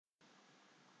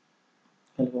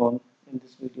Hello, in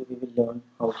this video we will learn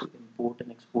how to import and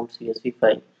export CSV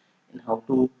file and how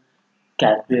to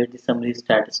calculate the summary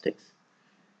statistics.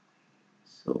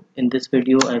 So in this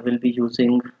video I will be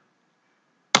using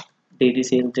daily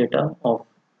sales data of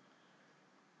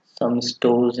some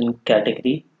stores in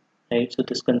category, right? So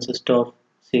this consists of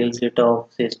sales data of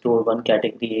say store 1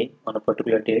 category A on a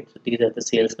particular date. So these are the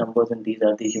sales numbers and these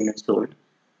are the units sold.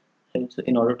 Right? So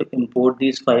in order to import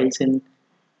these files in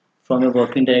from a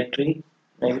working directory,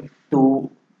 right, to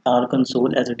our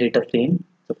console as a data frame,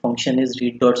 the function is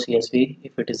read.csv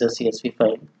if it is a CSV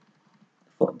file.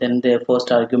 Then the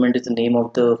first argument is the name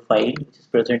of the file which is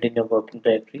present in your working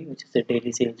directory, which is a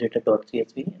daily sales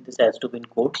data.csv, and this has to be in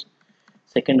quotes.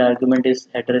 Second argument is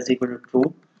header is equal to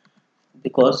true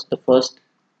because the first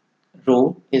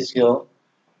row is your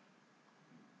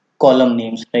column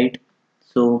names, right?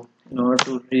 So in order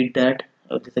to read that,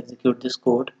 I'll just execute this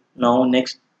code. Now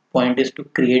next point is to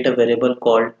create a variable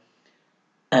called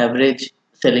average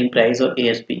selling price or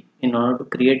ASP. In order to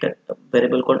create a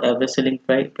variable called average selling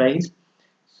price,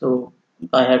 so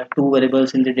I have two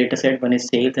variables in the data set, one is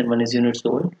sales and one is unit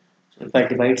sold. So if I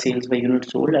divide sales by unit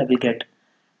sold, I will get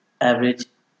average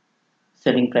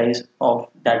selling price of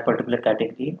that particular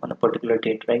category on a particular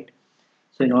date, right?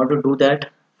 So in order to do that,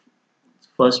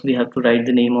 first we have to write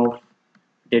the name of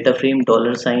data frame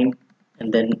 $sign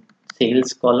and then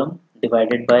sales column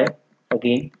divided by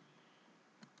again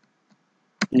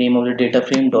name of the data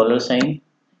frame $sign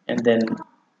and then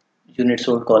unit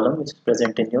sold column which is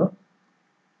present in your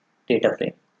data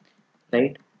frame,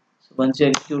 right? So once you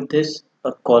execute this,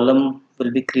 a column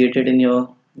will be created in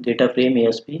your data frame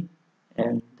ASP,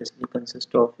 and this will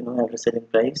consist of average selling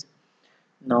price.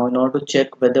 Now in order to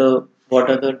check whether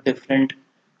what are the different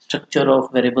structure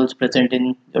of variables present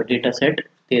in your data set,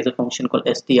 there is a function called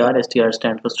str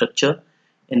stands for structure.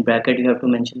 In bracket you have to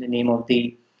mention the name of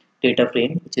the data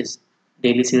frame which is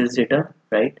daily sales data,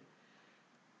 right?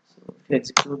 So if you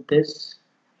execute this,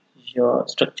 your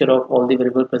structure of all the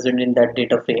variables present in that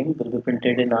data frame will be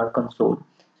printed in our console. So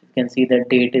you can see that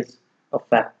date is a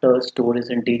factor, store is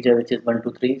integer which is 1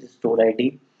 to 3 is store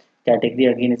ID, category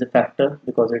again is a factor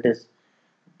because it is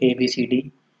A, B, C, D,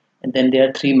 and then there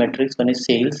are three metrics. One is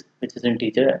sales which is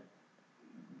integer,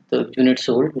 the unit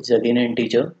sold which is again an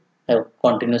integer, a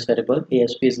continuous variable,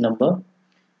 ASP is number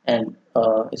and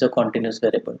is a continuous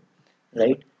variable,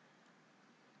 right?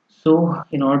 So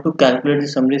in order to calculate the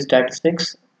summary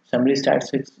statistics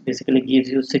basically gives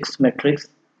you 6 metrics: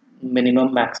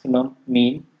 minimum, maximum,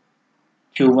 mean,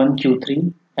 Q1,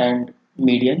 Q3 and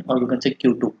median, or you can say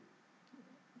Q2,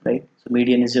 right? So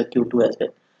median is your Q2 as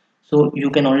well. So you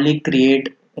can only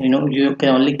create, you can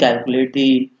only calculate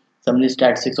the summary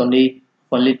statistics only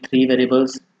three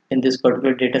variables in this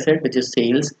particular data set, which is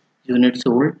sales, unit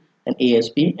sold and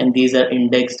ASP, and these are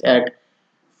indexed at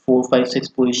 4, 5, 6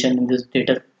 position in this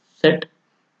data set,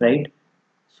 right?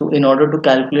 So in order to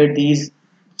calculate these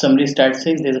summary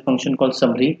statistics, there is a function called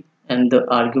summary, and the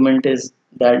argument is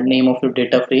that name of your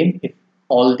data frame. If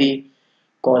all the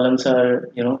columns are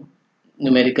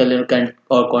numerical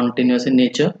or continuous in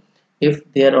nature, if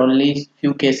there are only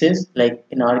few cases, like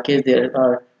in our case there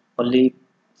are only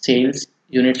sales,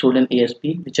 unit sold and ASP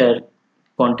which are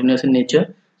continuous in nature,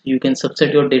 so you can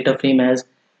subset your data frame as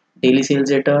daily sales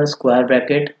data square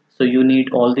bracket. So you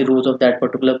need all the rows of that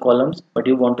particular columns, but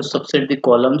you want to subset the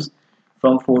columns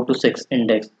from 4 to 6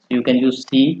 index. So you can use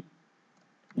C,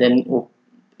 then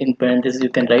in parentheses you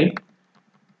can write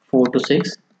 4 to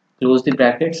 6, close the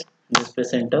brackets, just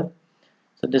press enter.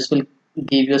 So this will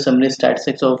give you a summary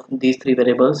statistics of these three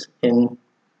variables in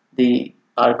the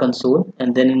R console.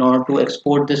 And then in order to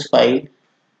export this file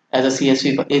as a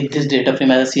CSV, this data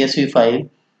frame as a CSV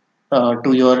file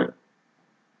to your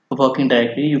working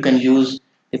directory, you can use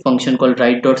a function called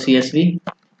write.csv.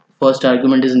 First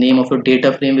argument is name of your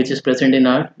data frame which is present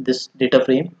in this data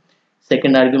frame.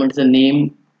 Second argument is the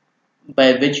name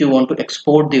by which you want to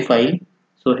export the file.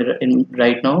 So here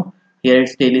right now here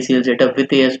it's daily sales data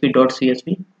with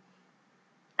asp.csv,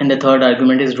 and the third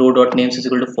argument is row.names is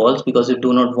equal to false because you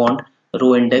do not want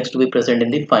row index to be present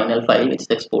in the final file which is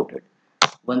exported.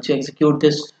 Once you execute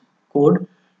this code,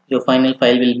 your final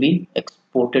file will be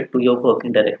exported to your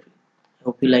working directory. I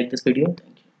hope you like this video.